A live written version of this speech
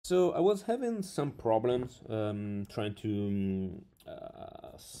So I was having some problems trying to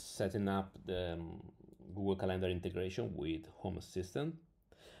setting up the Google Calendar integration with Home Assistant,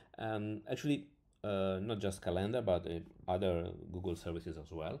 and actually not just Calendar but other Google services as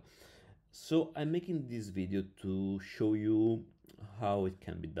well. So I'm making this video to show you how it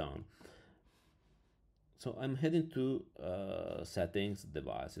can be done. So I'm heading to settings,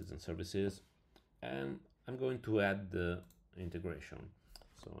 devices and services, and I'm going to add the integration.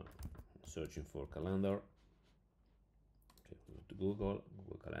 So I'm searching for calendar. Okay, we go to Google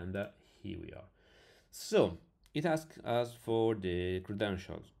Calendar. Here we are. So it asks us for the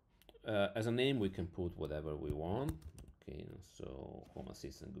credentials. As a name, we can put whatever we want. Okay, so Home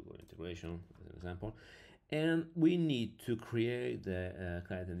Assistant Google integration as an example. And we need to create the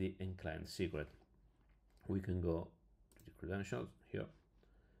client ID and client secret. We can go to the credentials here.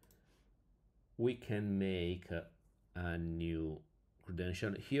 We can make a new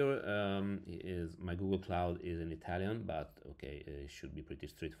credential. Here is my Google Cloud is in Italian, but okay, it should be pretty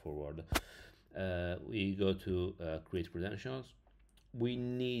straightforward. We go to create credentials. We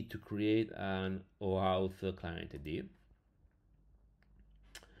need to create an OAuth client ID.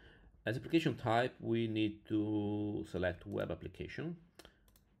 As application type, we need to select web application.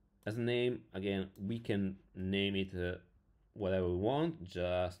 As a name, again, we can name it whatever we want,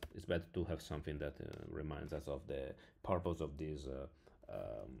 just it's better to have something that reminds us of the purpose of this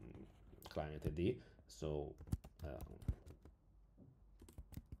client ID. So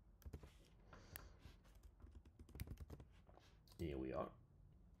here we are.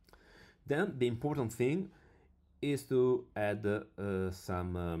 Then the important thing is to add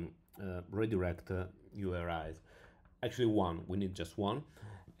some redirect URIs. Actually one, we need just one.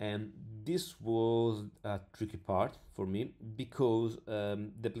 And this was a tricky part for me because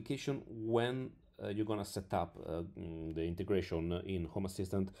the application, when you're gonna set up the integration in Home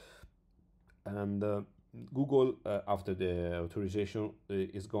Assistant, and Google after the authorization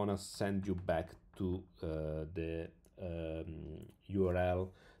is gonna send you back to the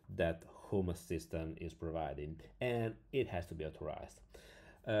URL that Home Assistant is providing, and it has to be authorized.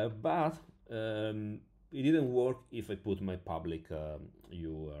 But it didn't work if I put my public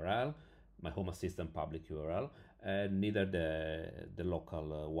URL, my Home Assistant public URL, and neither the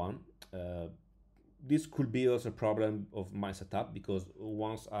local one. This could be also a problem of my setup, because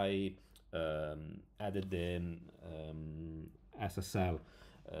once I added the SSL,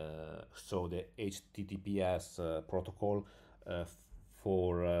 so the HTTPS protocol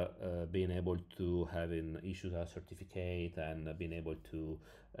for being able to having issues a certificate and being able to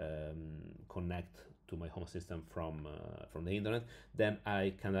connect to my Home Assistant from the internet, then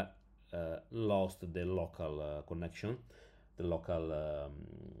I kind of lost the local connection, the local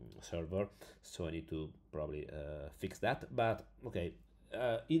server. So I need to probably fix that. But okay,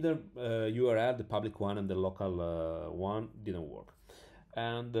 either URL, the public one and the local one, didn't work.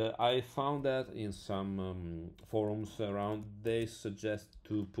 And I found that in some forums around, they suggest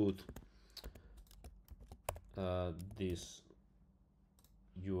to put this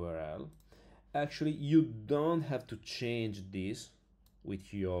URL. Actually, you don't have to change this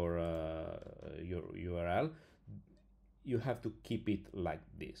with your URL. You have to keep it like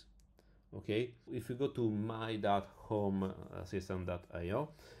this. Okay, if you go to my.homeassistant.io,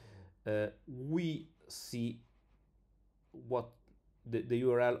 we see what the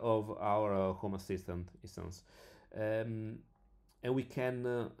URL of our Home Assistant instance, and we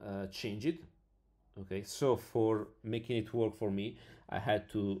can change it. Okay, so for making it work for me, I had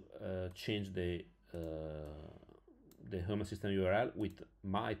to change the Home Assistant URL with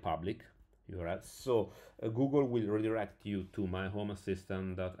my public URL. So Google will redirect you to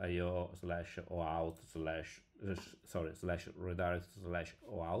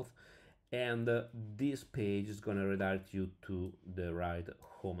myhomeassistant.io/oauth/redirect/oauth, and this page is going to redirect you to the right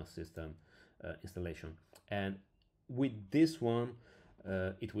Home Assistant installation. And with this one,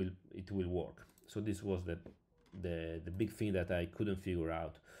 it will work. So this was the big thing that I couldn't figure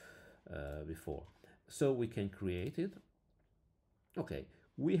out before. So we can create it. Okay,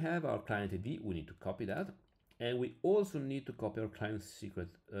 we have our client ID. We need to copy that, and we also need to copy our client secret.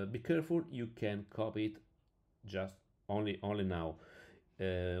 Be careful, you can copy it just only now.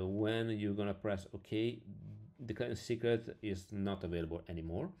 When you're gonna press OK, the client secret is not available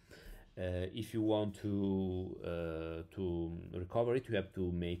anymore. If you want to recover it, you have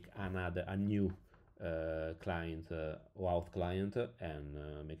to make a new client, OAuth client, and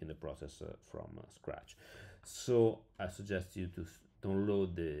making the process from scratch. So I suggest you to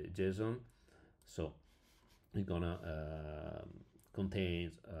download the JSON. So it's gonna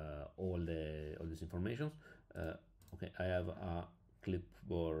contains all this information. Okay, I have a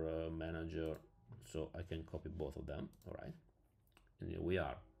clipboard manager, so I can copy both of them. All right, and here we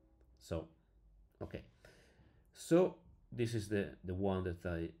are. So okay, so this is the one that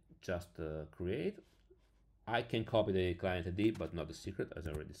I just create. I can copy the client ID, but not the secret, as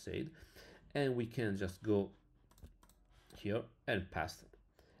I already said. And we can just go here and paste,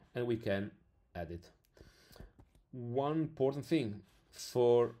 and we can edit. One important thing,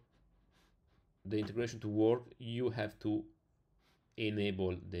 for the integration to work, you have to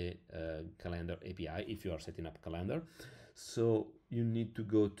enable the calendar API if you are setting up calendar. So you need to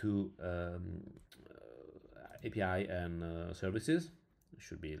go to API and services. It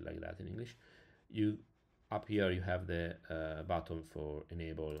should be like that in English. You up here you have the button for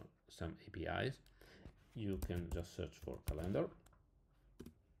enable some APIs. You can just search for calendar.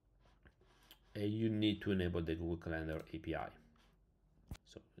 And you need to enable the Google Calendar API.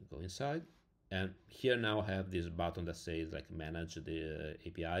 So go inside, and here now I have this button that says like manage the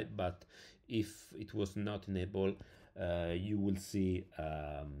API, but if it was not enabled, you will see,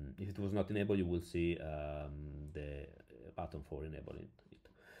 if it was not enabled, you will see the button for enabling it.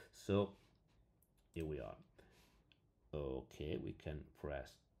 So here we are. Okay, we can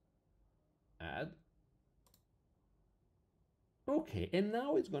press add. Okay, and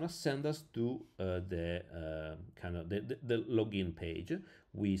now it's gonna send us to the kind of the login page.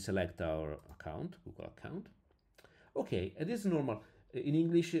 We select our account, Google account. Okay, and this is normal. In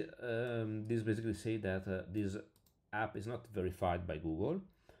English, this basically say that this app is not verified by Google,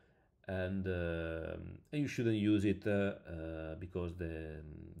 and you shouldn't use it because the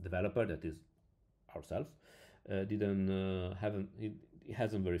developer, that is ourselves, it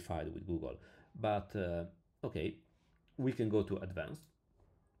hasn't verified with Google. But okay, we can go to advanced,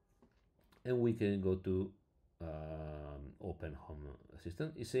 and we can go to open Home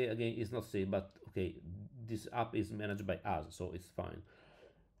Assistant. You say again, it's not safe, but okay, this app is managed by us, so it's fine.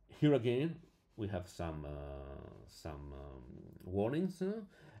 Here again, we have some warnings,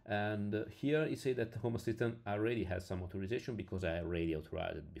 and here you say that Home Assistant already has some authorization because I already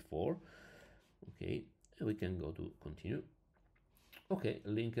authorized it before. Okay, and we can go to continue. Okay,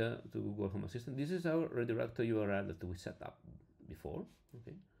 link to Google Home Assistant. This is our redirect URL that we set up before.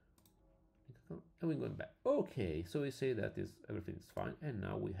 Okay, and we're going back. Okay, so we say that everything is fine, and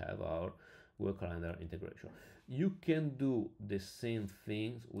now we have our Google Calendar integration. You can do the same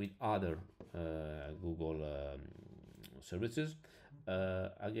things with other Google services.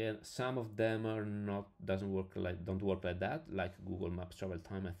 Again, some of them are don't work like that. Like Google Maps Travel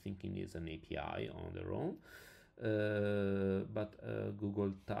Time, I think it needs an API on their own. But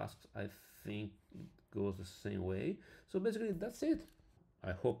Google Tasks, I think it goes the same way. So basically that's it.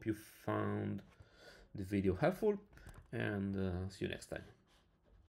 I hope you found the video helpful, and see you next time.